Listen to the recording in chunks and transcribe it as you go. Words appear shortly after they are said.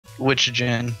Which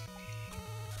gen?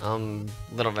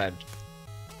 Little Veg.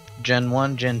 Gen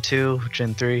 1, Gen 2,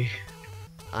 Gen 3?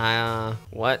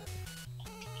 What?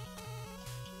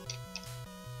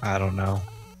 I don't know.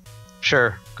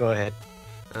 Sure, go ahead.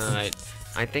 Alright,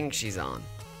 I think she's on.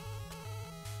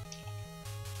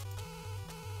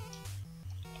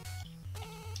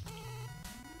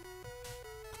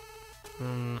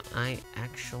 I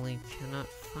actually cannot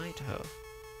fight her.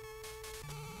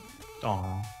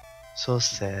 Aw, so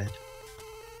sad.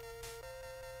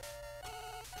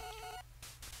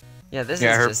 Yeah, this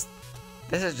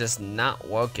is just not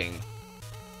working.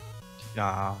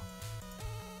 Aw.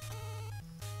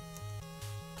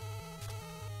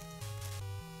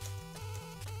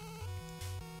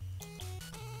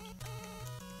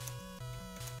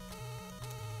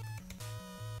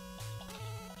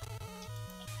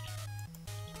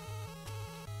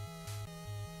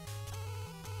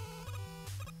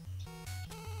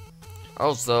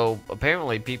 Also,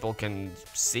 apparently people can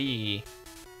see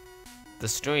the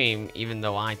stream even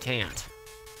though I can't.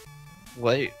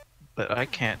 Wait, but I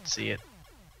can't see it.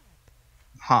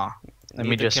 Huh. Let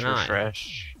me Neither just can I.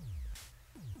 refresh.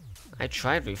 I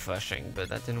tried refreshing, but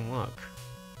that didn't work.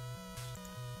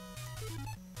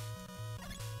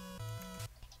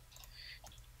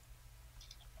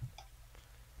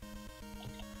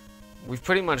 We've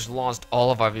pretty much lost all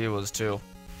of our viewers too.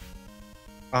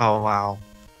 Oh, wow.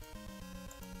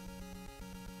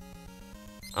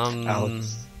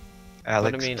 Alex,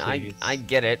 Alex, but I mean, please. I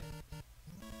get it.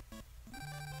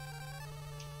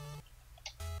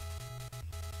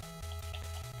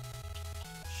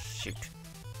 Shoot.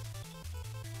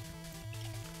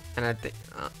 And I think,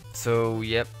 so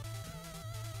yep.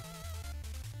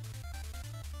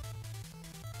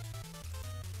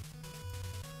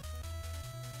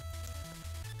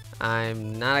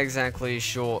 I'm not exactly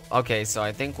sure. Okay, so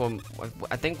I think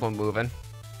we're moving.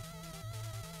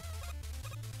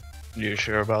 You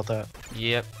sure about that?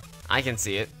 Yep, I can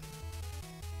see it.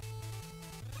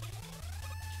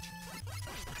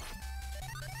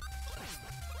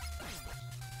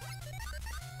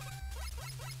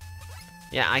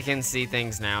 Yeah, I can see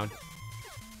things now.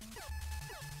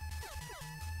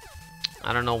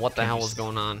 I don't know what the hell was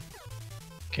going on.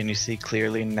 Can you see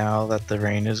clearly now that the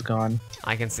rain is gone?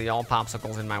 I can see all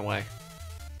popsicles in my way.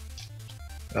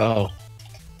 Oh.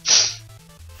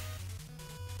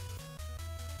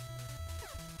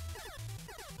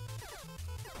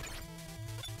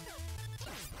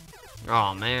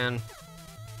 Oh man.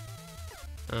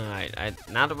 Alright,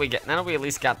 now that we at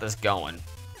least got this going,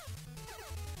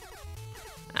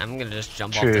 I'm gonna just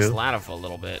jump off this ladder for a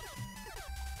little bit.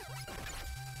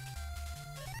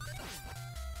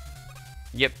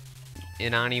 Yep,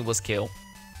 Inani was killed.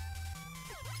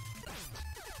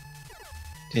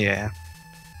 Yeah.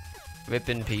 Rip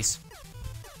in peace.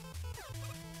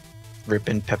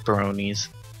 Ripping pepperonis.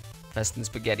 Best in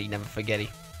spaghetti, never forgetty.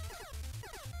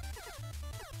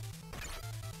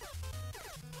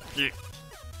 Yep.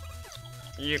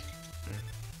 Yep.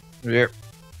 Yep.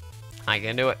 I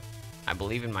can do it. I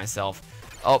believe in myself.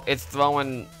 Oh, it's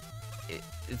throwing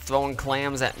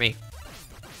clams at me.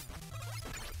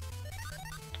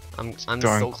 I'm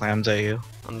Throwing clams at you.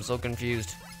 I'm so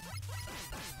confused.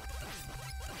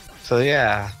 So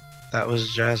yeah, that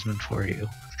was Jasmine for you.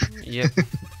 Yep.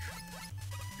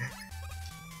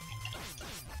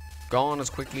 Gone as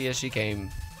quickly as she came.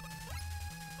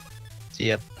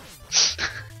 Yep.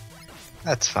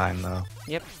 That's fine though.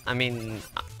 Yep. I mean,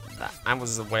 I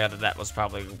was aware that that was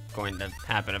probably going to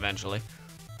happen eventually.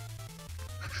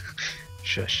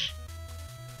 Shush.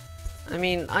 I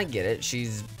mean, I get it.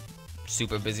 She's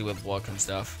super busy with work and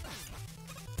stuff.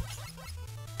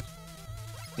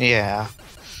 Yeah.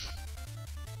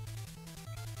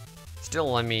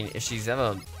 Still, I mean, if she's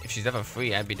ever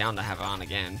free, I'd be down to have her on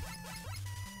again.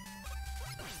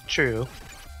 True.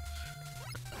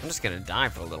 I'm just gonna die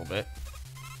for a little bit.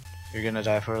 You're gonna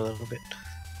die for a little bit.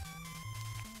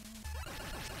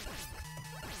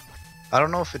 I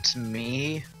don't know if it's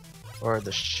me or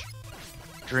the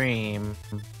stream.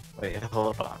 Wait,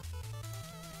 hold on.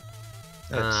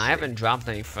 I haven't dropped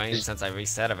any frames since I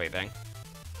reset everything.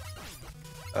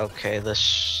 Okay,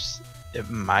 it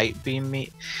might be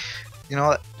me. You know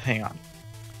what? Hang on.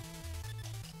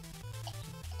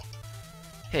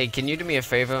 Hey, can you do me a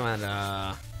favor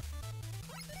and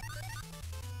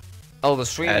oh, the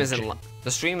stream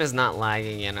is not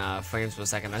lagging in frames per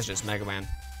second. That's just Mega Man.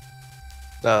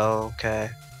 Oh, okay.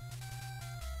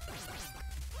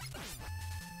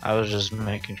 I was just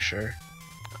making sure.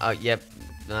 Yep.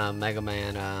 Mega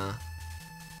Man.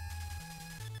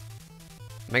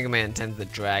 Mega Man tends to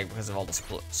drag because of all the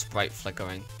sprite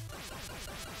flickering.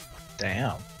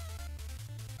 Damn.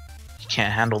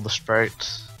 can't handle the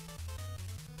sprites.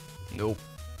 Nope.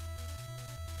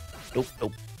 Nope,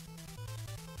 nope.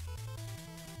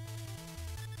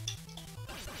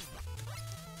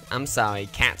 I'm sorry,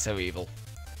 cats are evil.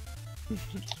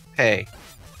 Hey.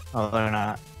 Oh, they're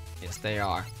not. Yes, they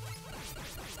are.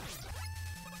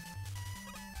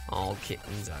 All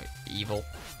kittens are evil.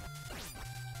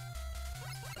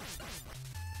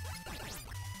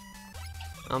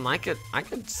 I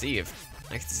could see if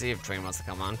Train wants to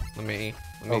come on. Let me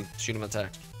shoot him a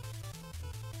text.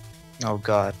 Oh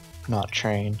god, not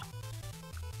Train.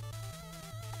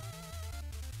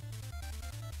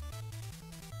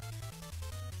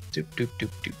 Doop doop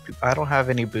doop doop doop. I don't have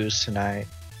any booze tonight.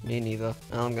 Me neither.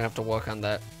 I'm gonna have to work on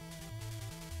that.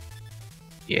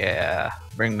 Yeah,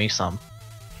 bring me some.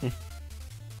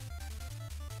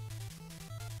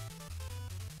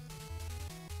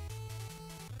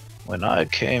 When I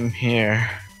came here,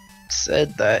 it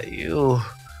said that you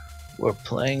were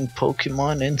playing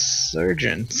Pokemon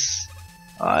Insurgents.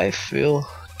 I feel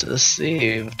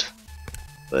deceived.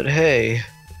 But hey,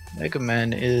 Mega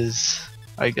Man is...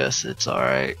 I guess it's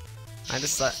alright. I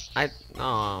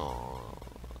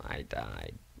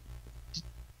died.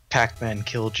 Pac-Man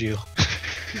killed you.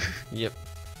 Yep.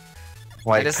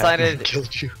 White I decided Pac-Man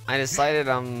killed you. I decided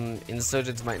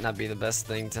Insurgents might not be the best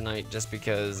thing tonight just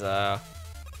because I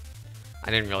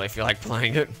didn't really feel like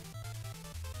playing it.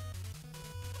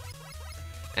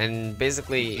 And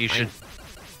basically You should...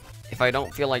 if I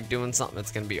don't feel like doing something,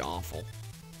 it's gonna be awful.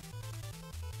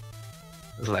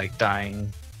 like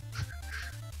dying.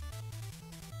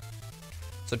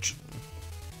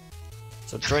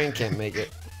 So Train can't make it.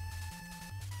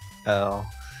 Oh.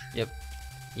 Yep.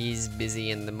 He's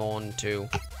busy in the morning too.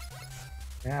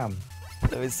 Damn.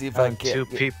 Let me see if I can two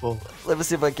people. Let me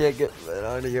see if I can't get that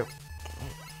out of you.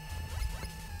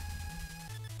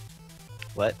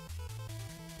 What?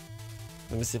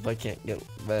 Let me see if I can't get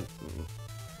Ven.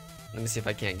 Let me see if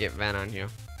I can't get Ven on here.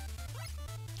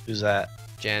 Who's that?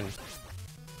 Jen.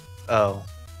 Oh.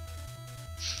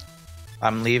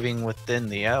 I'm leaving within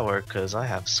the hour because I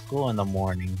have school in the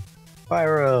morning.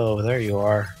 Pyro, there you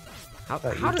are. How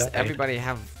does everybody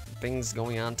have things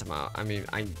going on tomorrow? I mean,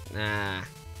 I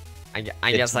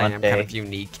guess I am kind of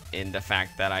unique in the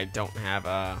fact that I don't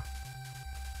have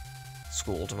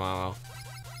school tomorrow.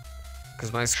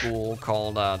 Because my school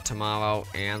called tomorrow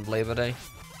and Labor Day.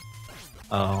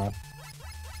 Oh.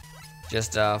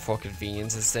 Just for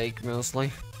convenience's sake,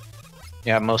 mostly.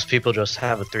 Yeah, most people just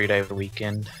have a 3-day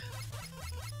weekend.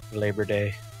 Labor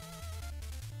Day.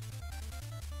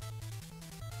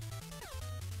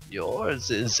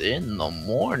 Yours is in the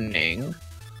morning.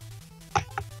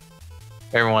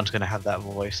 Everyone's gonna have that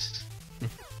voice.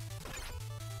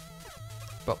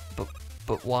 But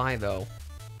why though?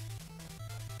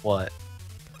 What?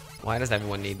 Why does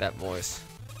everyone need that voice?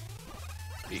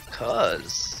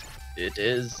 Because it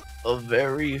is a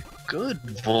very good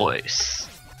voice.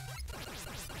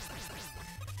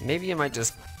 Maybe I might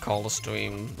just call the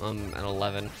stream at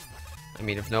 11. I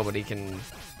mean, if nobody can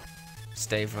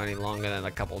stay for any longer than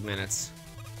a couple of minutes.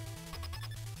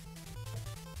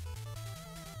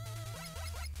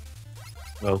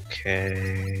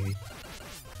 Okay.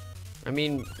 I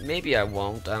mean, maybe I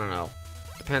won't. I don't know.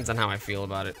 Depends on how I feel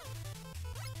about it.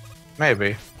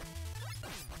 Maybe.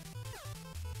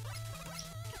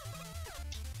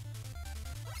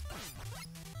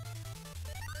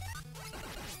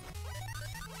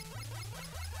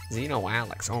 Xeno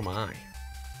Alex, oh my.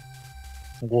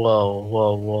 Whoa,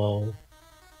 whoa, whoa.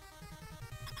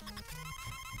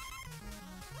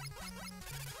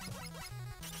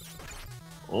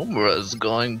 Umbra's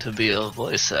going to be a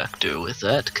voice actor with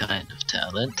that kind of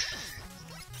talent.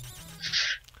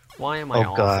 Why am I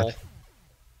awful? God.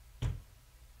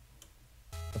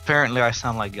 Apparently I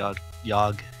sound like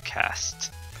Yogcast.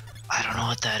 I don't know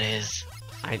what that is.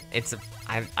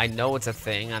 I know it's a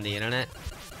thing on the internet.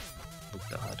 Oh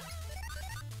god.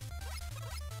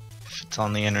 If it's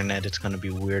on the internet, it's gonna be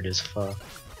weird as fuck.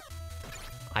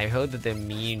 I heard that they're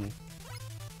mean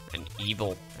and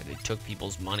evil, and they took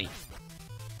people's money.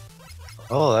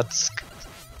 Oh, it's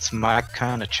my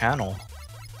kind of channel.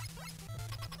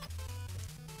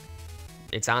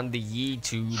 It's on the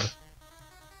YouTube.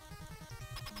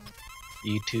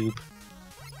 YouTube.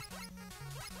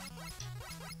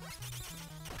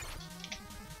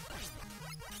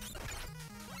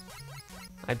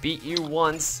 I beat you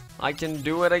once. I can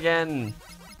do it again.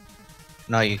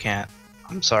 No, you can't.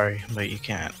 I'm sorry, but you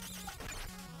can't.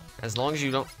 As long as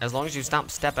you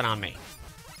stop stepping on me.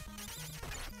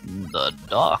 The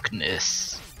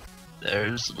darkness.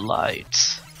 There's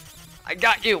light. I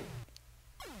got you.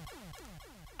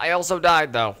 I also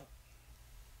died though.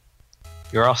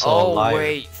 You're also a liar. Oh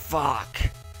wait, fuck.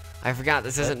 I forgot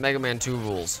this isn't Mega Man 2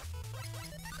 rules.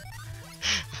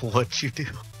 What'd you do?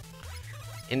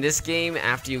 In this game,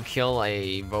 after you kill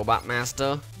a robot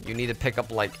master, you need to pick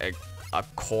up like a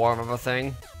core of a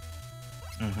thing.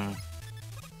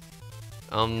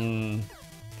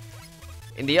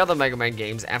 In the other Mega Man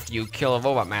games, after you kill a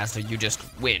robot master, you just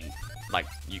win. Like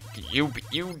you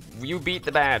beat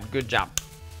the bad. Good job.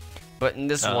 But in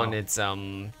this one, it's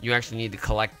you actually need to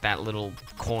collect that little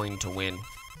coin to win.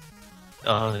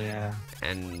 Oh yeah.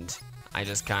 And I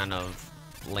just kind of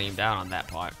lamed out on that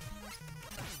part.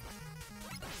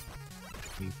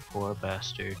 You poor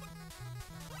bastard.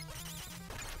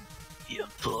 You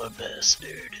poor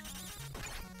bastard.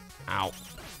 Ow.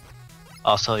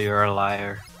 Also, you're a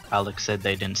liar. Alex said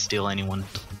they didn't steal anyone's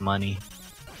money.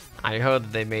 I heard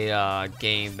that they made a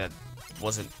game that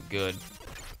wasn't good.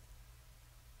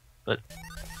 But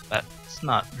that's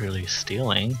not really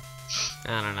stealing.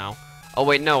 I don't know. Oh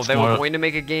wait, no, It's they more... were going to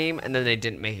make a game and then they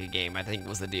didn't make a game. I think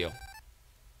was the deal.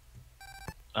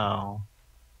 Oh.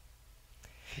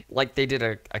 Like they did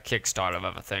a Kickstarter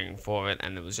of a thing for it,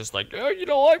 and it was just like, oh, you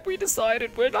know what? We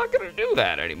decided we're not gonna do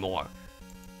that anymore.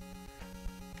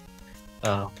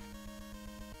 Oh.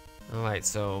 Alright,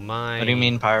 so my... What do you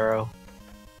mean, Pyro?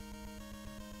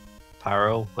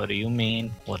 Pyro, what do you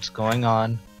mean? What's going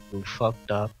on? Who fucked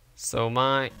up? So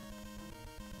my...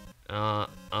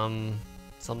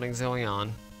 something's going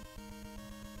on.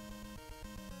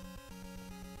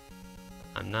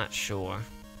 I'm not sure.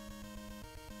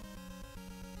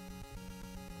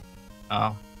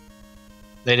 Oh.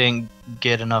 They didn't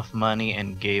get enough money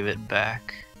and gave it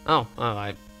back. Oh,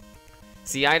 alright.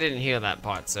 See, I didn't hear that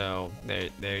part, so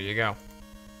there you go.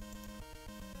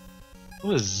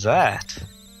 Who is that?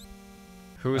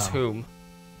 Who's whom?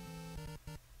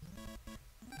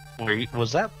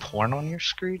 Was that porn on your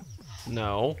screen?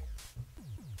 No.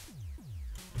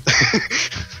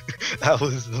 That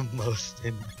was the most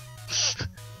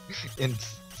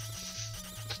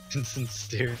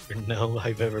insincere no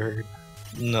I've ever heard.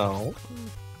 No.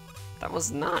 That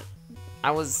was not.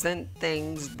 I was sent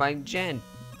things by Jen.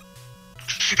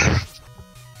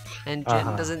 And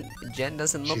Jen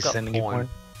doesn't look She's up sending you porn. porn?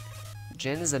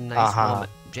 Jen is a nice woman.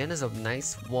 Jen is a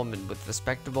nice woman with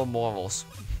respectable morals.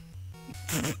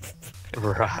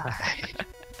 Right.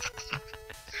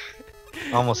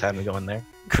 Almost had me going there.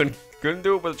 Couldn't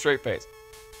do it with a straight face.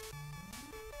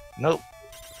 Nope.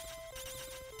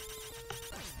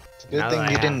 It's a good thing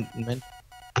you didn't.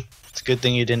 It's a good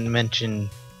thing you didn't mention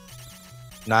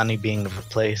Nani being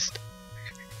replaced.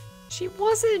 She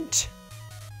wasn't.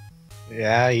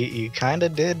 Yeah, you kind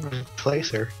of did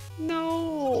replace her.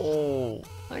 No,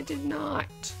 I did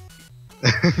not.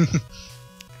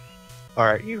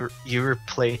 Alright, you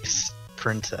replace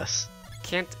Princess.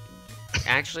 Can't.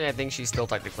 Actually, I think she's still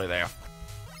technically there.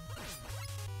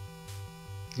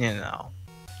 You know.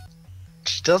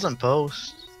 She doesn't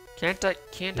post. Can't I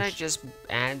just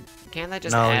add No,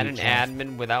 add you an can't.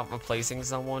 admin without replacing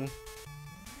someone?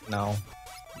 No.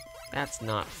 That's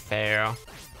not fair.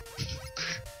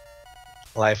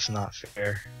 Life's not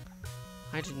fair.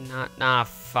 I did not. Nah,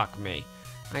 fuck me.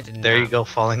 I did not. There you go,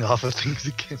 falling off of things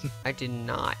again. I did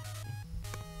not.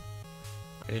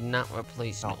 I did not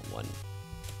replace no one.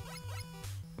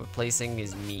 Replacing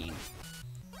is mean.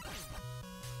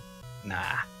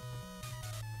 Nah.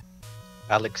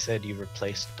 Alex said you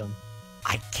replaced them.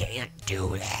 I can't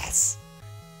do this.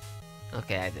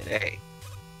 Okay, I did it. Hey.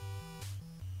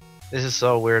 This is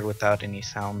so weird without any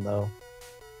sound though.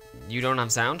 You don't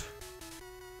have sound?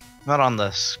 Not on the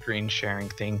screen sharing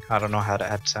thing. I don't know how to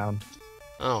add sound.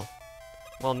 Oh.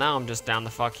 Well, now I'm just down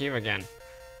the fuck here again.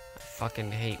 I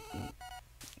fucking hate...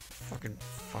 Fucking...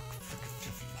 Fuck...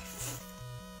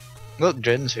 Look,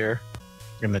 Jen's here.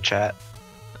 In the chat.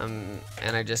 And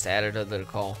I just added her to the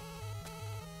call.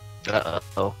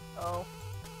 Uh-oh. Oh.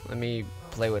 Let me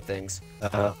play with things.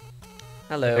 Uh-oh.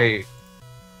 Hello. Hey.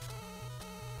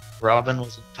 Robin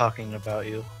was talking about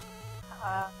you.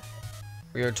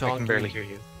 We were I talking... can barely hear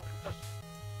you.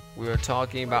 We were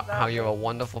talking about how you're a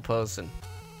wonderful person.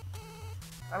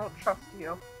 I don't trust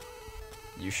you.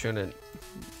 You shouldn't.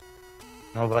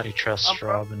 Nobody trusts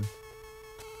Robin.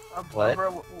 What?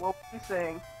 What were you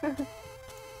saying?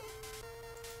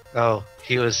 Oh,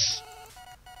 he was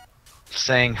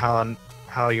saying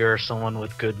how you're someone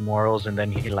with good morals, and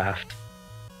then he laughed.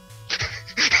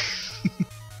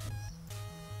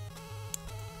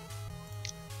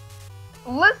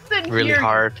 Listen Really here,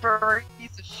 hard. you furry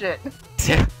piece of shit.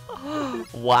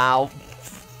 Wow.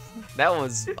 That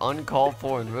was uncalled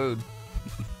for and rude.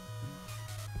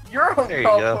 You're There you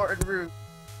uncalled go. for and rude.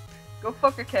 Go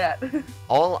fuck a cat.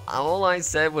 All I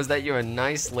said was that you're a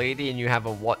nice lady and you have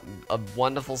a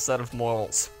wonderful set of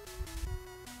morals.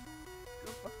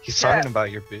 He's talking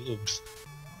about your boobs.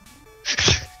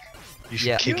 You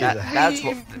should kick his ass.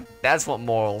 That's what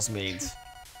morals means.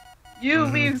 You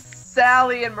leave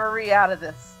Sally and Marie out of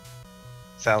this.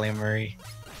 Sally and Marie.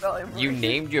 Sally and Marie. You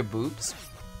named your boobs?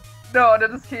 No, that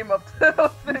just came up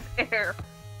to thin air.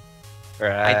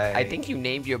 Right. I think you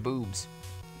named your boobs.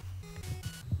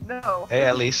 No. Hey,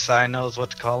 at least I knows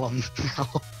what to call them.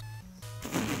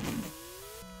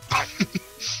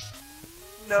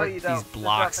 No, Frick you don't. these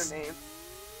blocks. That's not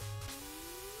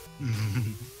their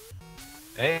name.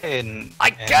 Hey, and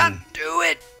I can't do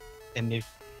it. And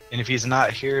if he's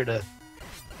not here to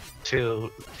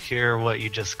hear what you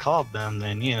just called them,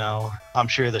 then you know I'm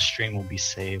sure the stream will be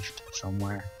saved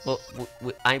somewhere. Well,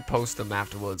 I post them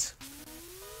afterwards.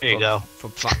 There you go. For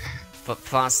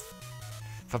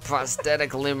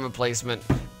prosthetic limb replacement.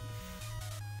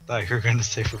 Thought you were gonna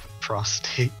say for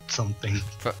prostate something.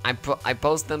 I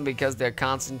post them because they're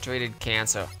concentrated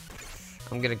cancer.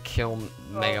 I'm gonna kill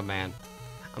Mega Man.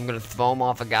 I'm gonna throw him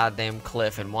off a goddamn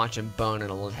cliff and watch him burn in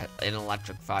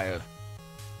electric fire.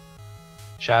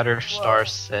 Shatterstar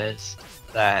says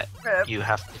that you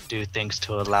have to do things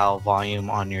to allow volume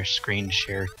on your screen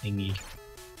share thingy.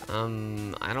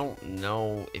 I don't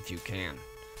know if you can.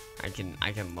 I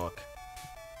can look.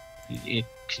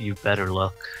 You better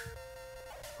look.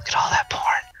 Look at all that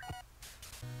porn.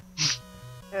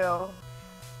 Ew.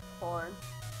 Porn.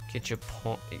 Get your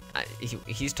porn.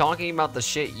 He's talking about the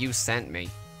shit you sent me.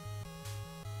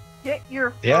 Get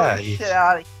your shit out of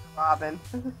here, Robin.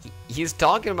 He's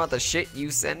talking about the shit you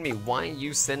sent me. Why are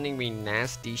you sending me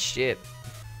nasty shit?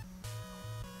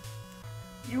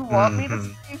 You want me to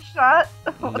screenshot?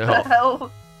 What No. the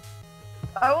hell?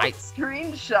 I will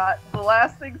screenshot the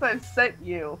last things I've sent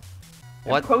you.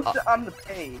 And What? post it on the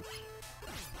page.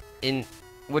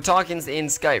 We're talking in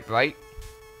Skype, right?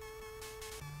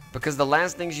 Because the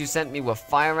last things you sent me were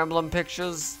Fire Emblem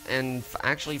pictures, and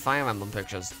actually Fire Emblem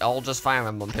pictures. All just Fire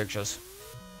Emblem pictures.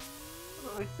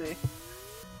 Let me see.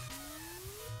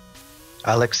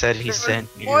 Alex said he sent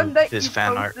you his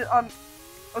fan art.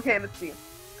 Okay, let's see.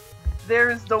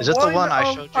 There's the Is this the one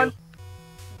I showed you?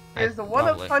 There's the one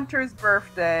of Hunter's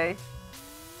birthday.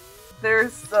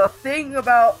 There's the thing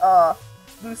about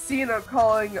Lucina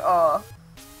calling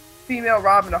female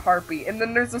Robin a harpy, and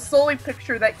then there's a solely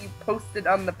picture that you posted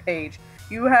on the page.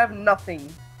 You have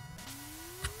nothing.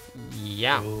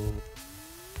 Yeah. Ooh.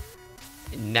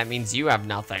 And that means you have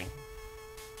nothing.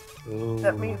 Ooh.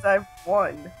 That means I've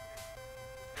won.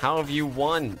 How have you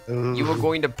won? Ooh. You were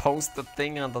going to post the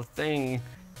thing on the thing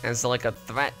as like a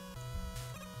threat.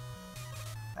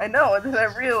 I know, and then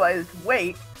I realized,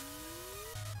 wait,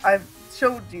 I've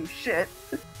showed you shit.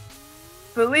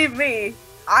 Believe me,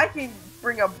 I can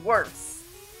bring up worse.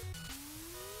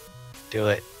 Do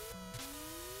it.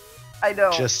 I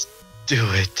know. Just do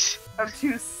it. I'm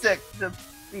too sick to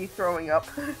be throwing up.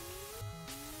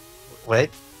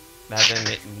 What?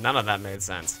 None of that made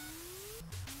sense.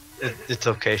 It's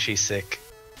okay, she's sick.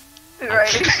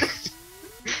 Right?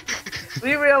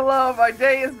 Leave me alone, my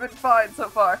day has been fine so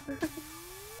far.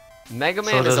 Mega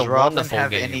Man is a Robin wonderful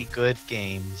have game. any good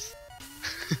games?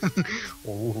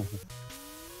 Ooh.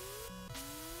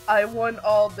 I won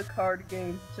all the card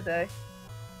games today.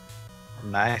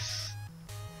 Nice.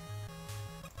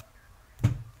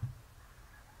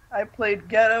 I played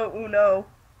Ghetto, Uno,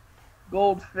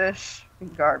 Goldfish,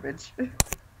 and Garbage.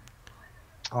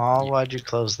 Oh, why'd you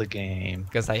close the game?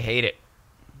 Because I hate it.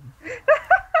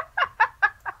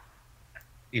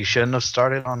 You shouldn't have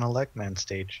started on a Legman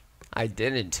stage. I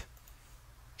didn't.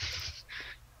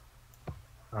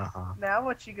 Now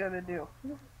what you gonna do?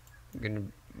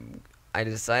 I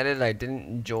decided I didn't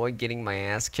enjoy getting my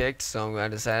ass kicked, so I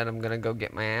decided I'm gonna go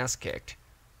get my ass kicked.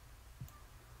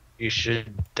 You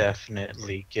should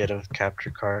definitely get a capture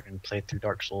card and play through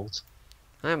Dark Souls.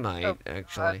 I might,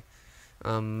 actually.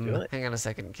 Do it. Hang on a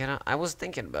second. I was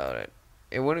thinking about it.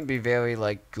 It wouldn't be very,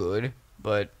 like, good,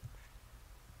 but...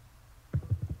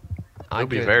 It would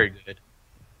be very good.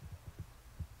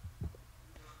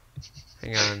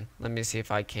 Hang on. Let me see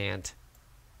if I can't.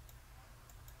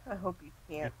 I hope you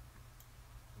can't.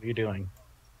 What are you doing?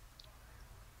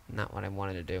 Not what I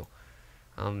wanted to do.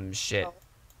 Shit.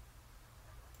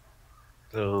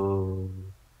 So...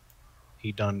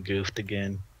 he done goofed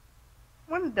again.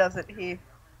 When doesn't he?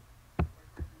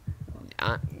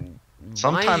 Sometimes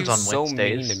why are you on so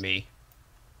Wednesdays. mean to me?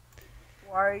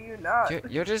 Why are you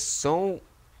not? You're just so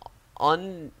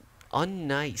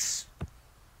unnice.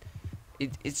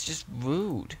 It's just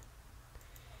rude.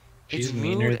 She's It's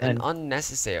meaner rude than and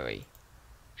unnecessary.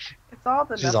 It's It's all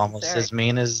the She's almost as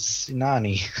mean as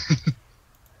Nani.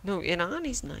 No,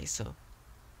 Inani's nicer.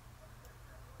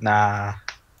 Nah.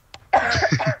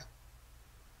 That's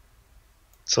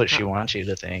what she wants you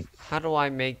to think. How do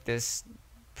I make this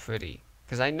pretty?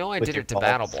 Because I know I With did your it to balls.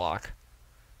 battle block.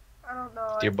 I don't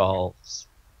know. With your balls.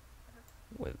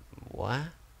 With what?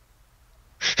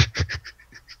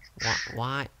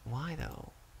 Why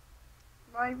though?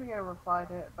 I'm not even gonna reply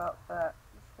to it about that.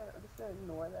 I'm just gonna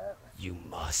ignore that. You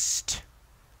must,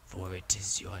 for it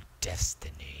is your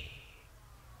destiny.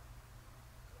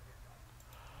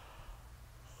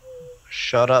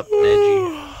 Shut up,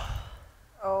 Neji.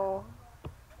 Oh.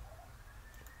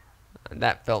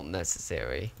 That felt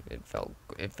necessary. It felt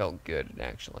good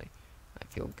actually. I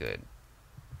feel good.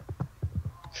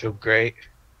 Feel great.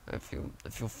 I feel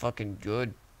fucking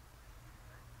good.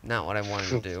 Not what I wanted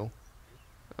to do.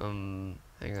 Hang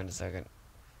on a second.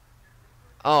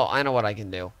 Oh, I know what I can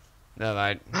do. Never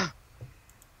mind. What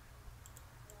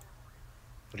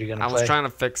are you gonna play? I was trying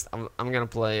to fix. I'm gonna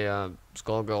play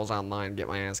Skullgirls Online and get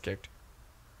my ass kicked.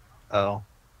 Oh.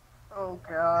 Oh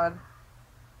God.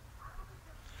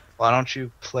 Why don't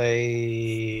you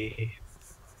play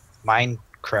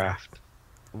Minecraft?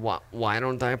 Why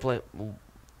don't I play?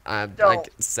 Don't.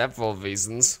 Like several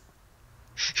reasons.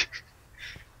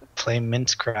 Play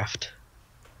Minecraft.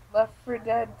 Left 4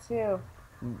 Dead 2.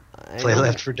 Play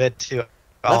Left 4 Dead 2. Left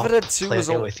 4 Dead 2 is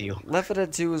with you. Left 4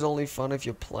 Dead 2 is only fun if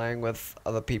you're playing with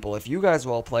other people. If you guys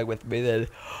will all play with me, then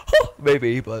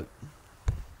maybe. But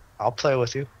I'll play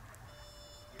with you.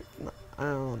 I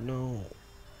don't know.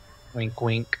 Wink,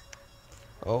 wink.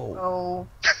 Oh.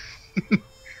 Oh.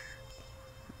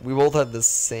 We both had the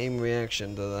same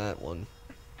reaction to that one.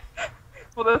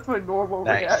 Well, that's my normal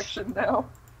Nice. reaction now.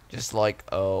 Just like,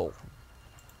 oh.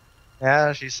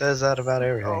 Yeah, she says that about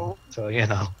everything. Oh. So, you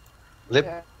know. Lip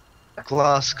Yeah.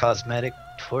 gloss, cosmetic,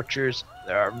 tortures.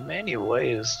 There are many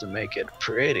ways to make it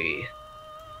pretty.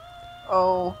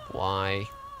 Oh. Why?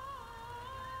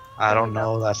 I don't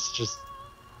know. That's just...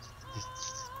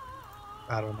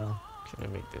 I don't know. Can I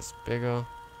make this bigger?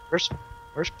 Where's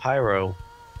Pyro?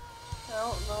 I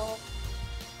don't know.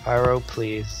 Pyro,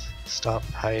 please. Stop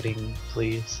hiding,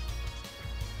 please.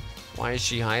 Why is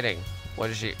she hiding? What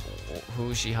is she?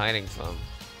 Who is she hiding from?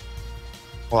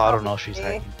 Well, I don't know if she's Me.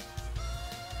 hiding.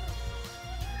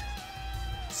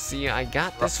 See, I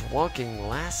got this working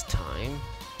last time.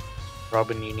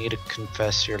 Robin, you need to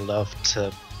confess your love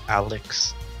to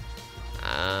Alex.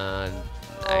 I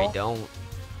Oh. don't.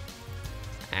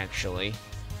 Actually.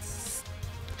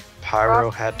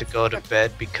 Pyro had to go to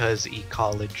bed because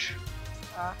college.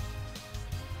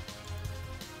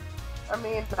 I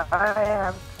mean, I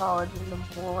have college in the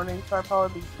morning, so I'll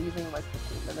probably be leaving in like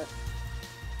 15 minutes.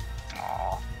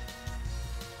 Aww.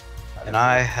 And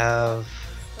I have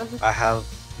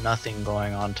nothing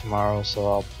going on tomorrow, so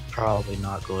I'll probably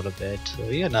not go to bed. So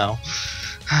you know.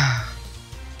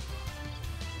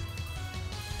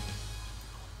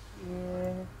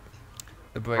 Yeah.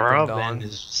 The break of Robin dawn.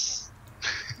 is just...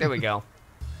 There we go.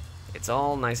 It's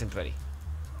all nice and pretty.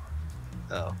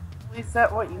 Oh. At least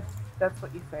that's what you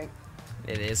think.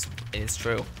 It is. It's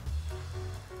true.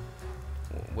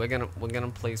 We're gonna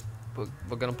play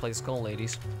Skull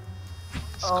Ladies.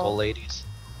 Skull ladies.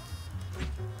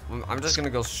 I'm just gonna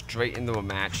go straight into a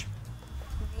match.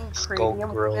 Skull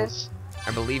girls.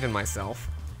 I believe in myself.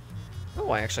 Oh,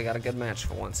 I actually got a good match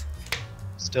for once.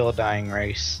 Still a dying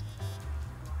race.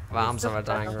 Bombs of a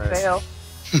dying race. Fail.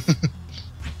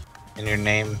 And your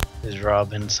name is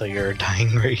Robin, so you're a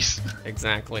dying race.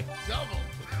 Exactly.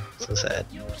 So sad.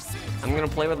 I'm gonna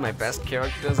play with my best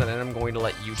characters, and then I'm going to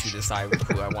let you two decide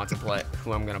who I want to play,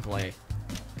 who I'm gonna play.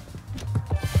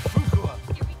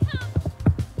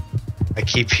 I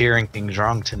keep hearing things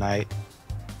wrong tonight.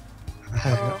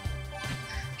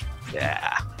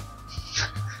 Yeah.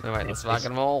 Alright, let's rock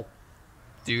and roll.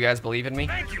 Do you guys believe in me?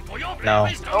 No.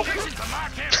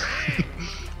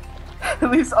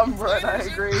 At least I'm right, I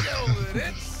agree.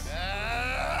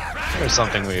 There's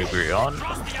something we agree on.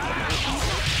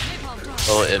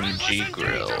 OMG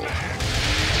grill.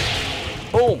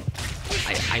 Boom!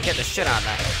 I hit the shit out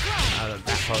of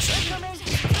that person.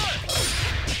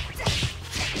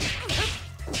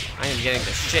 I am getting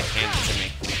the shit handed to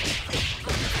me.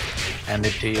 Hand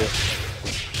it to you.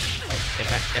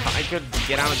 If I could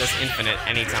get out of this infinite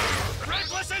anytime.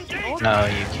 No,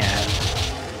 you can't.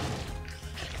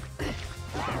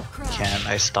 Can't.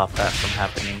 I stopped that from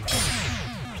happening.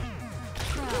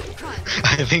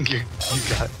 I think you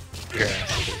got your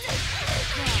ass.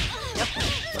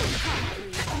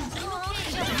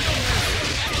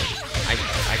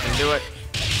 I can do it.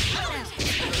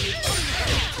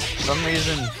 For some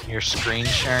reason, your screen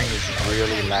sharing is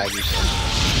really laggy.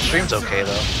 Stream's okay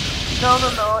though. No.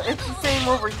 It's the same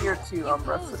over here too,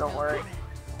 Umbra, so don't worry.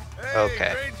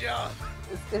 Okay.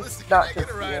 It's not just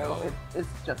you. It's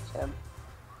just him.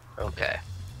 Okay.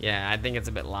 Yeah, I think it's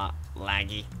a bit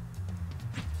laggy.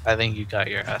 I think you got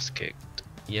your ass kicked.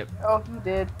 Yep. Oh, he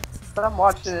did. But I'm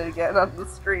watching it again on the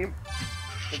stream.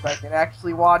 Because I can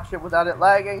actually watch it without it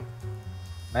lagging.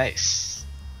 Nice.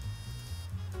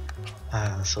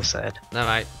 That's so sad.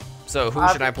 Alright. So, who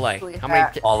should I play? How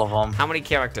many? All of them. How many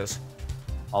characters?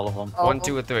 All of them. 1,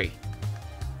 2, or 3?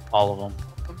 All of them.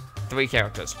 3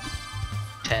 characters.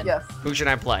 10. Yes. Who should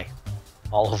I play?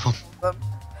 All of them.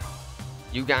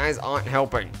 You guys aren't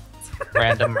helping.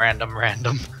 Random.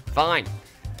 Fine.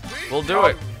 We'll do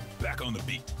it. Back on the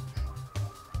beat.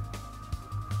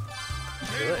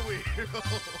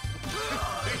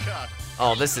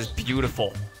 Oh, this is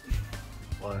beautiful.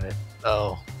 What?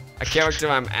 Oh. A character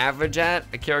I'm average at,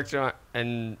 a character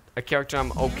I'm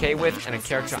okay with, and a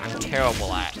character I'm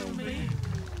terrible at.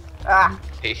 Ah.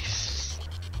 Ace.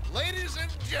 Ladies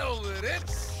and gentlemen,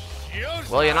 it's showtime.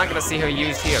 Well, you're not gonna see her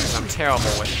used here because I'm terrible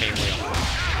with Pinwheel.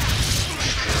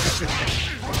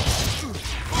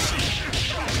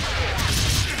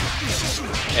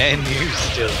 And you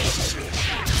still.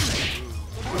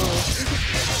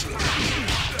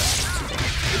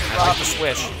 I like the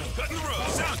swish.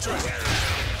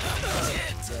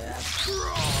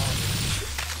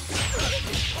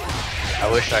 I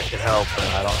wish I could help, but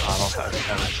I don't have time to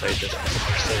play this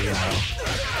before, so you know.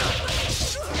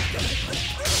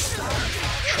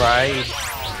 Try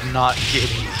not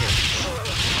getting hit.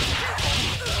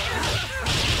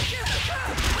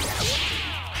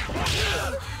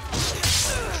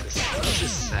 This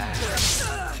is sad.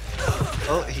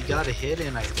 Oh, he got a hit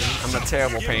in, I think. I'm a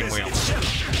terrible Pinwheel.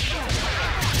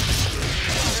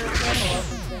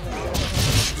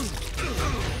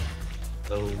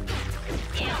 Oh.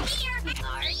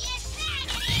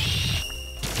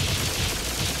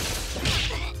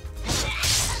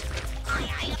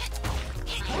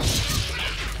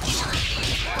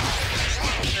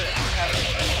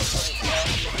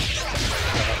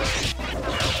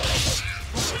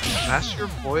 Ask your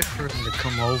boyfriend to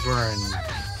come over and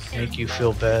make you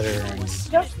feel better and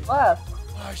Just left.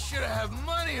 I should have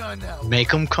money on that. make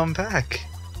him come back.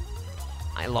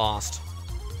 I lost.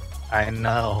 I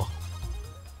know,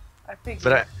 I think.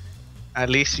 but at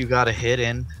least you got a hit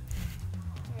in.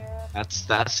 Yeah.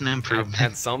 That's an improvement.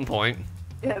 At some point.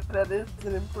 Yeah, that is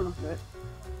an improvement.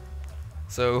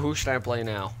 So who should I play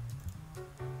now?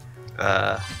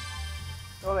 Don't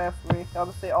ask me. I'll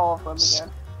just say all of them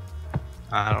again.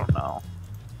 I don't know.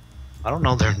 I don't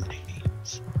know their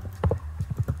names.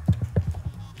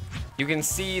 You can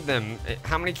see them.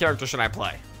 How many characters should I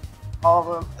play? All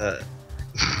of them.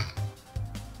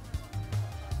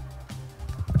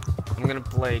 I'm gonna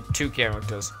play 2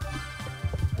 characters.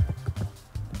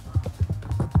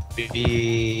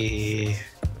 Be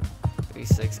 3,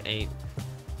 6, 8,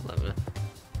 11.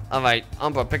 Alright,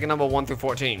 Umbra, pick a number 1 through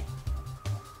 14.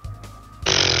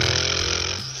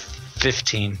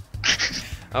 15.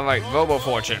 Alright, Robo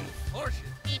Fortune.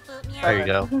 There you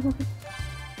go.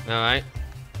 Alright.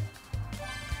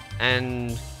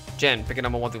 And Jen, pick a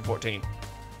number 1 through 14.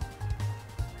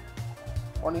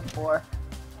 24.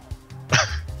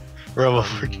 Robo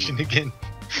Fortune again.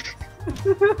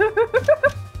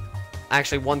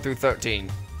 Actually, 1 through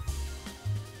 13.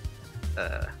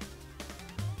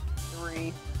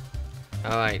 3.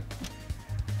 Alright.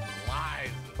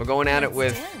 We're going at it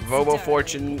with Robo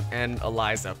Fortune and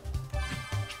Eliza.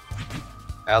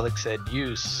 Alex said,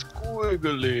 "You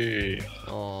squiggly."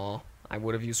 Aw, I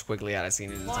would have used Squiggly had I seen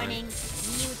it in time. Warning,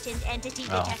 mutant entity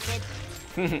Oh. detected.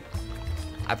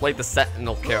 I played the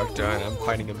Sentinel character and I'm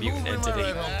fighting a mutant entity. I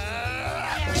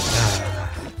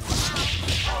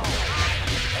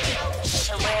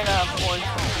ran out of points,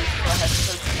 so I had to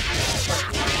search.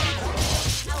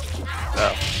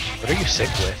 Oh, what are you sick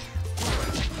with?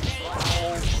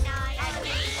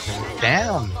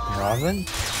 Damn, Robin.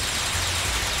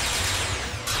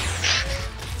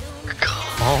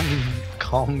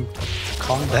 Calm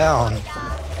down.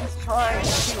 He's trying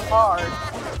too hard.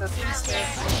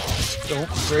 Don't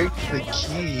break the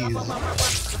keys.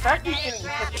 The fact he's getting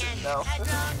hit though.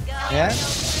 Yeah? I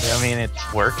mean,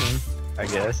 it's working, I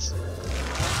guess.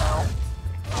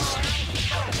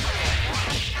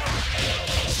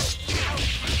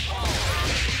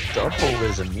 Double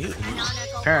is a mutant,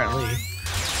 apparently.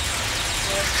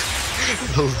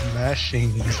 Those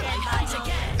mashings,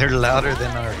 they're louder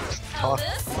than our talk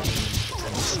and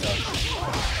stuff.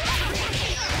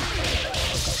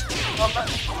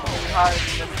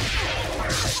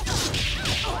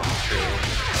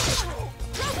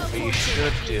 What you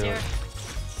should do is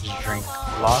drink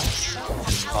lots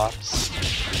and lots of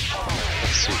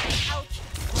soup.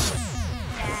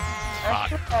 I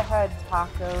think I had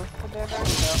tacos for dinner,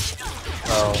 so.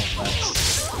 Oh,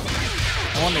 that's...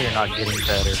 I wonder you're not getting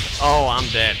better. Oh, I'm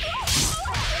dead.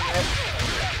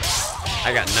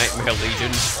 I got Nightmare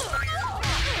Legion.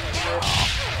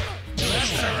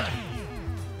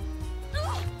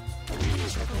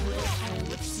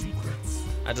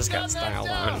 I just got styled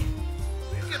on.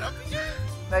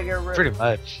 Mega rip. Pretty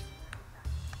much.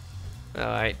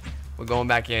 Alright, we're going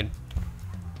back in.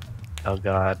 Oh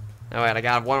god. Alright, I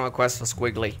got one request for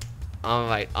Squiggly.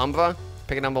 Alright, Umbra,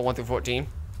 pick a number 1 through 14.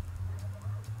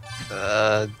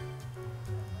 I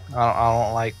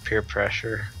don't like peer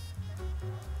pressure.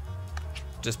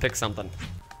 Just pick something.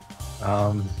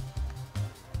 Will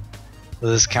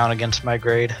this count against my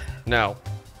grade? No.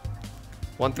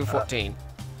 1 through 14.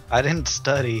 I didn't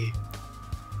study.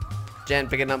 Jen,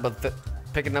 pick a number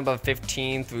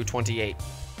 15 through 28.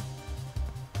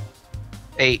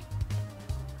 8.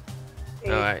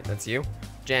 Alright, that's you.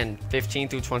 Jen, 15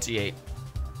 through 28.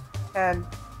 10.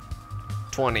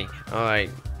 20. Alright.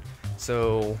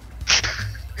 So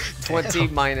 20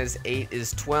 minus 8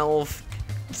 is 12.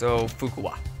 So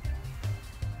Fukuwa.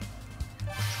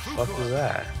 What was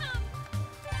that?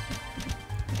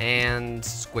 And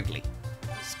Squiggly.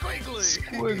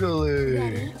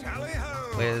 Squiggly.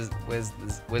 Where's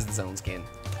the zone skin?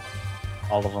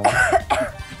 All of them.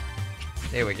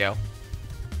 There we go.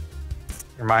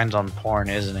 Your mind's on porn,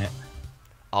 isn't it?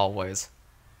 Always.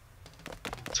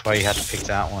 That's why you had to pick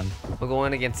that one. We're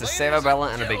going against a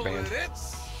Cerebella and a big band.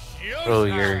 Oh,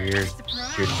 you're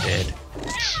dead.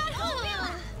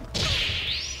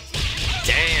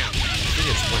 Damn! She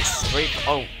just went straight.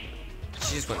 Oh,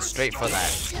 she just went straight for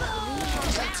that.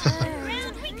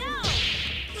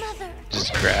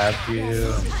 Just grab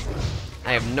you.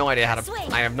 I have no idea how to.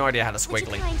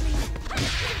 Squiggly.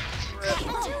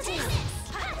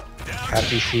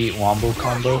 Happy feet wombo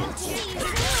combo.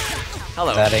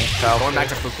 Hello. That ain't Falcon. Going back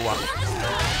to Fukuwa.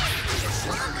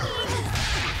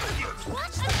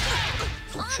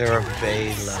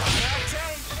 Cerebella.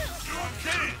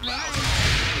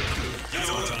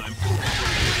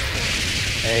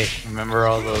 Hey, remember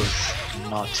all those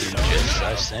naughty gifs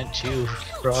I sent you,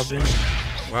 Robin?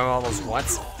 Where are all those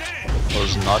whats?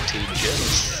 Those naughty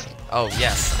gifs. Oh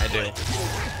yes, I do.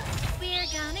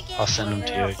 I'll send them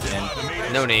to you again.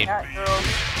 No need.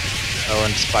 I'll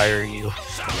inspire you.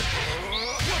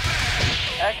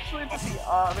 Actually, to be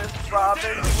honest,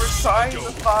 Robin, we were trying to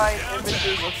find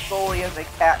images of Sully as a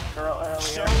cat girl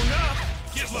earlier.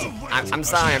 I'm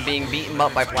sorry, I'm being beaten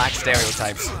up by black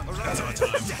stereotypes.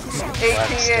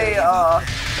 AKA,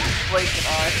 Blake and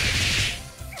I.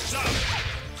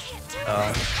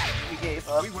 We gave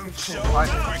up.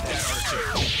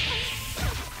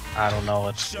 I don't know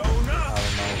what you're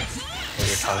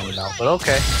talking about, but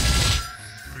okay.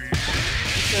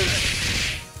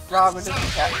 Because Robin is a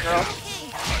cat girl.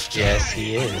 Yes,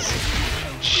 he is.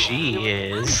 She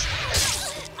is.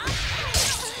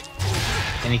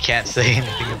 And he can't say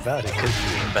anything about it because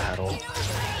he's in battle.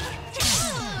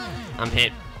 I'm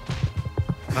hit.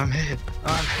 I'm hit.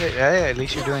 Hey, at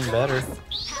least you're doing better.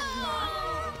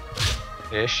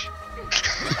 Ish.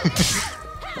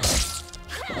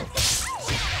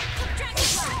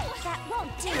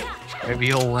 Maybe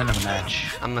you'll win a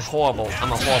match. I'm a horrible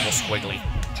Squiggly.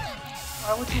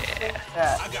 Why would you think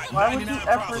that? Why would you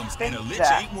ever think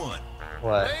that?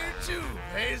 What?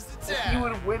 If you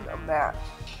would win a match.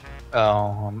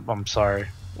 Oh, I'm sorry.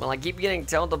 Well, I keep getting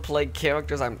told to play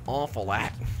characters I'm awful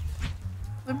at.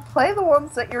 Then play the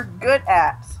ones that you're good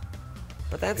at.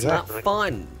 But that's Exactly. not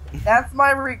fun. That's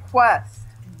my request.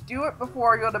 Do it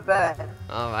before I go to bed.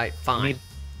 Alright, fine.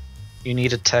 You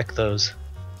need to tech those.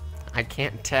 I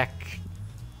can't tech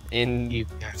in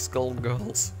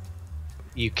Skullgirls.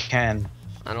 You can.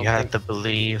 I don't You have think to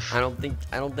believe. I don't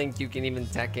think you can even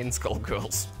tech in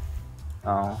Skullgirls.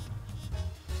 Oh.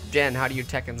 Jen, how do you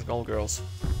tech in Skullgirls?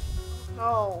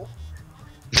 No.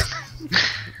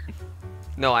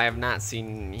 No, I have not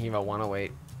seen Hero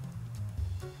 108.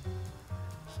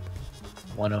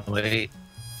 108.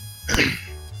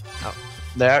 Oh.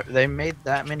 They made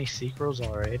that many sequels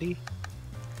already?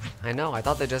 I know, I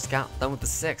thought they just got done with the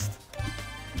 6th.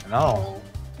 No.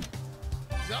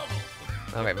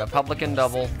 Okay, Republican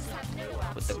double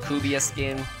with the Kubia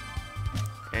skin,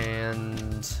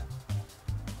 and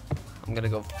I'm gonna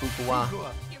go Fukuwa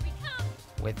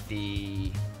with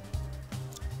the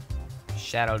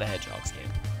Shadow the Hedgehog skin.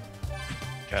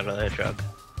 Shadow the Hedgehog.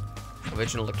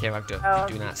 Original character,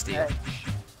 do not steal.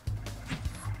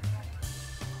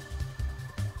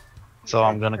 So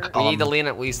I'm gonna We call need to him. win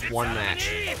at least one match.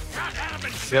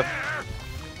 Yep.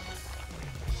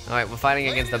 Alright, we're fighting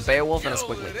against a Beowulf and a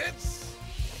Squiggly. It's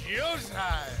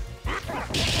showtime.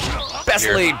 Best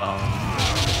lead!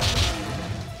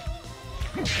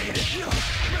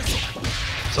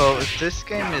 So if this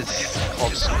game is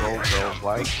called Skullgirl,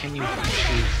 why can you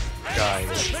choose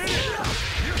guys?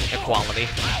 Equality.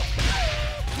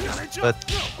 But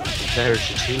there's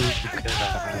two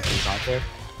characters, aren't there?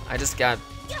 I just got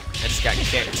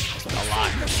kicked a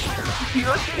lot. You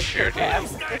look at your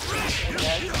ass.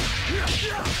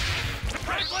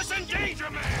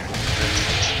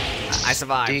 I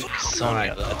survived. Deke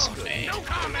Sonya, that's me.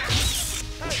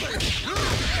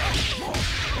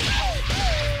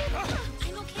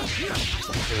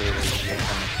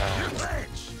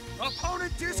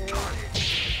 Opponent discarded.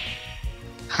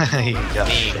 He got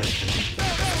it.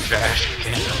 Trash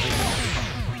can.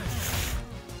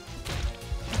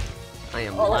 I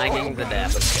am lagging to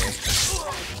death.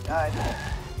 God.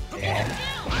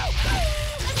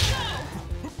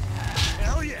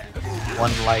 Hell yeah.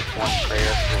 One like, one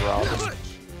prayer for Robin.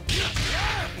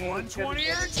 120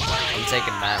 energy. I'm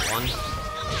taking that one.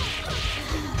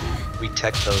 We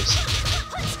tech those.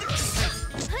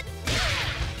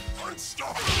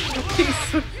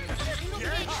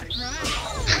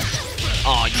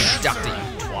 Oh, you ducked it,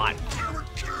 you twat.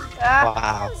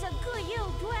 Wow. Who's a good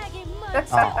young dragon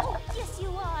Oh, Yes, you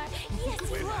are.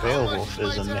 Yes, you are. Beowulf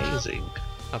is amazing. He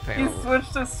Apparently.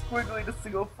 switched to Squiggly to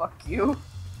single fuck you.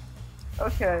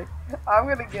 Okay, I'm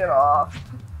gonna get off.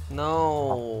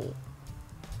 No.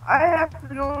 I have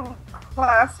to go to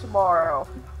class tomorrow.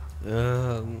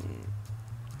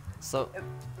 So,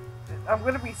 I'm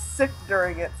gonna be sick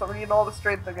during it, so I'm gonna need all the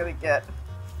strength I'm gonna get.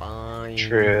 fine.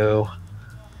 True.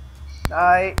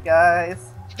 Night, guys.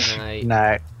 Night.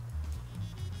 Night.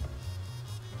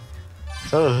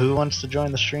 So, who wants to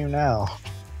join the stream now?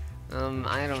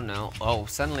 I don't know. Oh,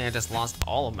 suddenly I just lost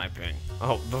all of my ping.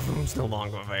 Oh, the room's no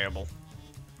longer available.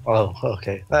 Oh,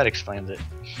 okay. That explains it.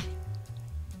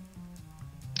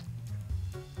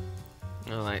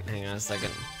 Alright, hang on a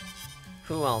second.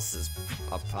 Who else is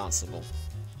possible?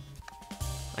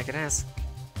 I could ask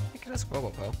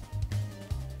Robopo.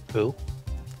 Who?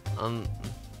 One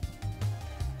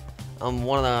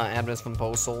of the admins from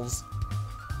Postals.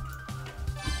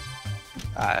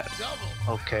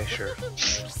 Okay, sure.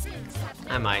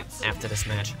 I might, after this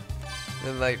match.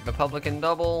 The like Republican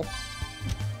double.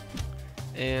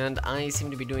 And I seem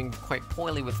to be doing quite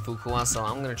poorly with Fukua, so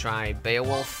I'm gonna try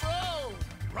Beowulf. Oh,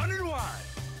 running wide.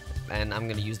 And I'm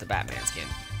gonna use the Batman skin.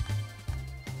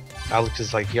 Alex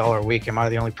is like, y'all are weak. Am I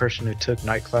the only person who took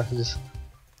night classes?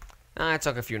 I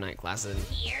took a few night classes.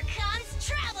 Here comes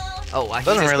trouble. Oh, he's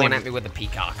Doesn't just really- going at me with the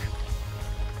peacock.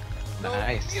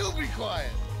 Nice. You be quiet.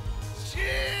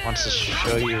 Shit. Wants to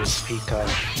show you his peacock.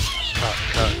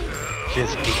 Cut.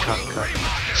 His peacock cut.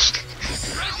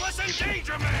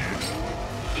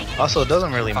 Also, it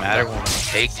doesn't really matter when you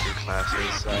take your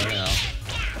classes, so you know.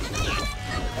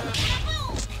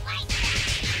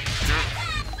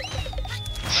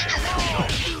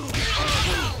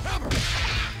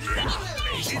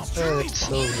 Oh, it's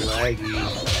so laggy.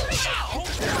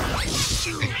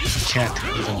 Can't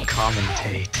even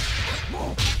commentate.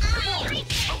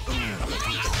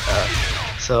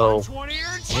 So,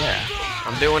 yeah.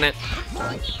 I'm doing it.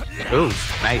 Ooh,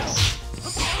 nice.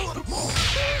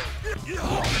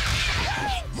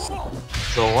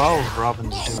 So while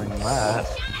Robin's doing that,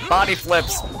 Body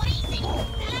flips.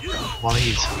 while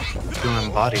he's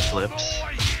doing body flips,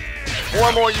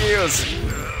 4 more years.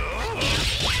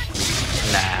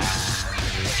 nah,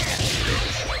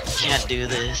 can't do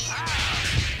this.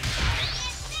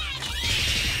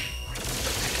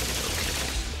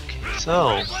 Okay,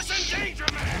 so,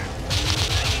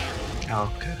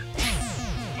 okay.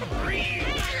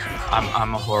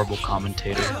 I'm a horrible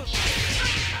commentator.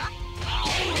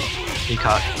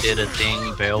 Peacock did a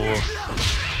thing, Beowulf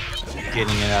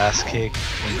getting an ass kicked,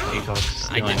 and Peacock's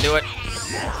I doing can do it.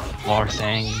 more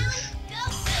things.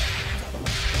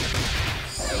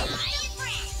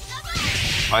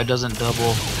 Why doesn't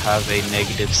Double have a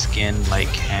negative skin like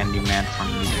Handyman from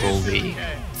Evil League?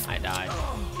 I died.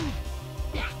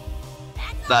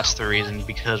 That's the reason,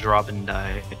 because Robin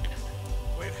died.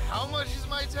 Wait, how much is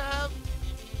my tab?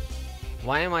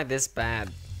 Why am I this bad?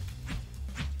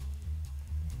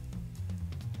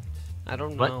 I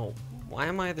don't What? know. Why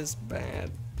am I this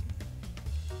bad?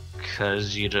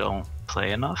 Because you don't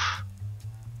play enough?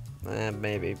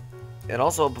 Maybe. It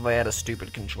also if I had a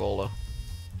stupid controller.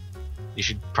 You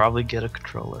should probably get a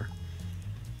controller.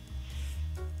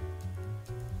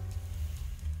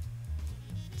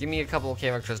 Give me a couple of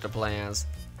characters to play as.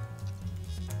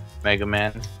 Mega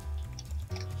Man.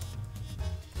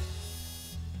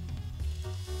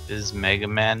 Is Mega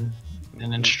Man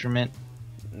an instrument?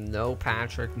 No,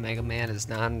 Patrick. Mega Man is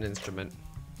not an instrument.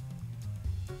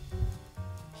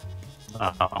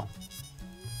 Uh-oh.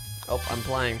 Oh, I'm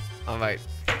playing. Alright.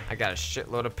 I got a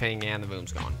shitload of ping and the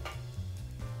boom's gone.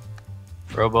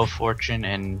 Robo Fortune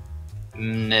and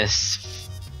Miss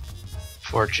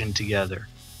Fortune together.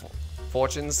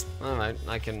 Fortunes? Alright,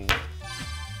 I can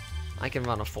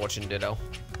run a Fortune Ditto.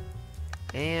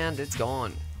 And it's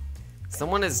gone.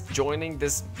 Someone is joining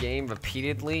this game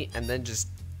repeatedly and then just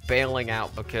bailing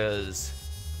out because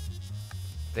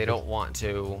they don't want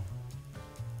to.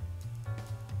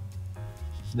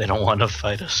 They don't want to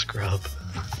fight a scrub.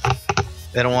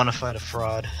 They don't want to fight a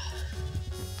fraud.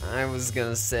 I was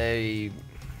gonna say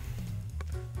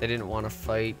they didn't want to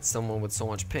fight someone with so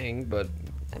much ping, but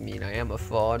I mean, I am a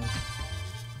fraud.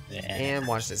 Yeah. And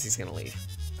watch this, he's gonna leave.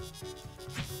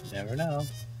 Never know.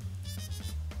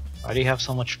 Why do you have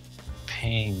so much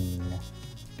ping?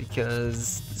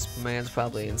 Because this man's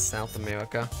probably in South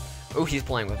America. Oh, he's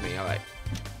playing with me, alright.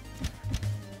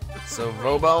 So,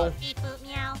 Robo. Beep boop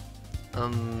meow.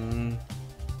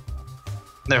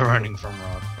 They're running from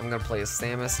Rod. I'm gonna play a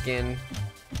Samus skin,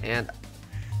 and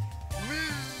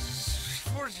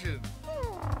Misfortune.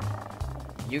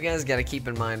 you guys gotta keep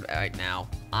in mind right now,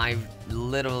 I've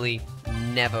literally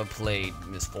never played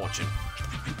Misfortune.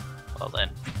 Well then.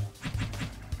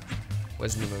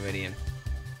 Where's New Meridian?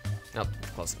 Nope,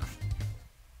 close enough.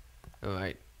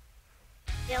 Alright.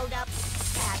 Build up.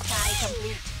 Baptize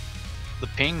complete. The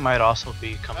ping might also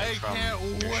be coming I from can't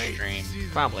your wait. stream. to see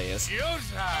the Probably is.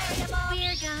 showtime.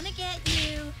 We're gonna get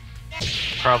you.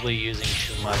 Probably using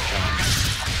too much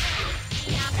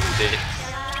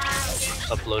bits.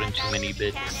 Uploading too many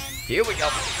bits. Here we go.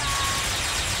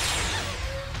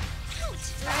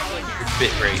 Your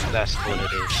bit rate, that's what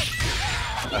it is.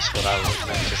 That's what I was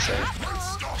meant to say.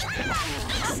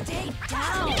 Stay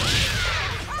down.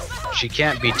 She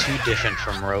can't be too different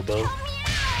from Robo.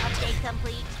 Update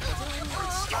complete.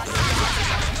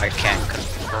 I can't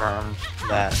confirm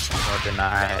that or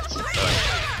deny it, but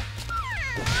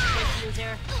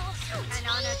User.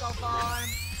 Canonical form.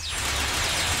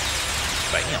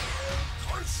 bam.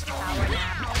 Power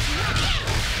nap.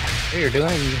 You're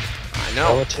doing I know.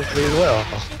 relatively well.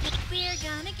 We're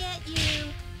gonna get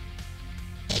you.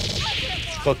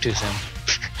 Spoke too soon.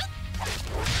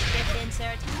 Shift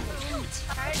insert.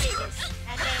 Cartridges.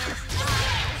 Advanced.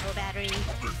 Full battery.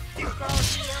 Go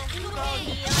heal. Go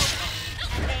heal.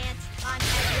 Advanced. On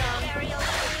aerial.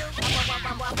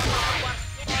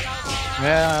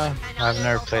 Yeah, I've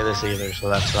never played this either, so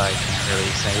that's why I can't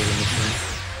really say anything.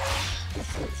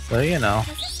 But you know,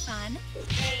 This is fun.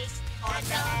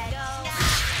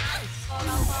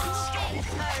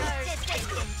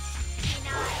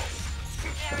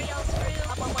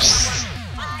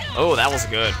 Oh, that was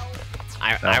good.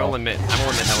 I will admit that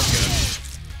was good.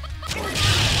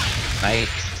 nice.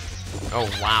 Oh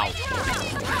wow.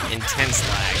 Intense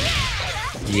lag.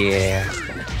 Yeah.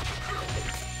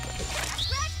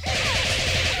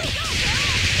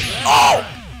 Oh!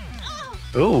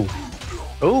 Ooh.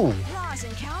 Ooh. Raw's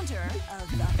encounter of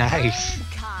the Nice.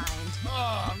 kind.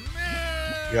 Oh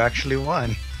man. You actually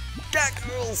won. Cat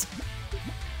girls!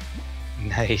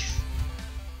 Nice.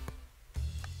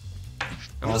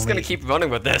 I'm just gonna keep running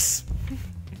with this.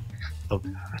 Oh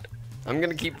god. I'm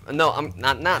gonna keep I'm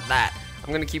not that.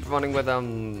 I'm gonna keep running with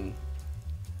the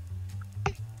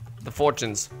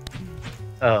fortunes.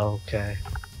 Oh, okay.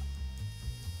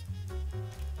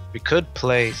 We could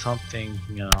play something,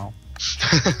 you know.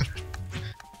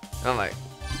 Alright,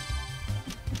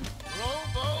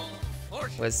 Robo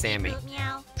Fortune. where's Sammy? Boop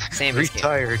meow. Sammy's game.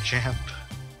 Retire, champ.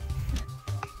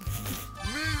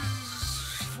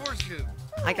 Misfortune.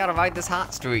 I gotta ride this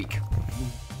hot streak.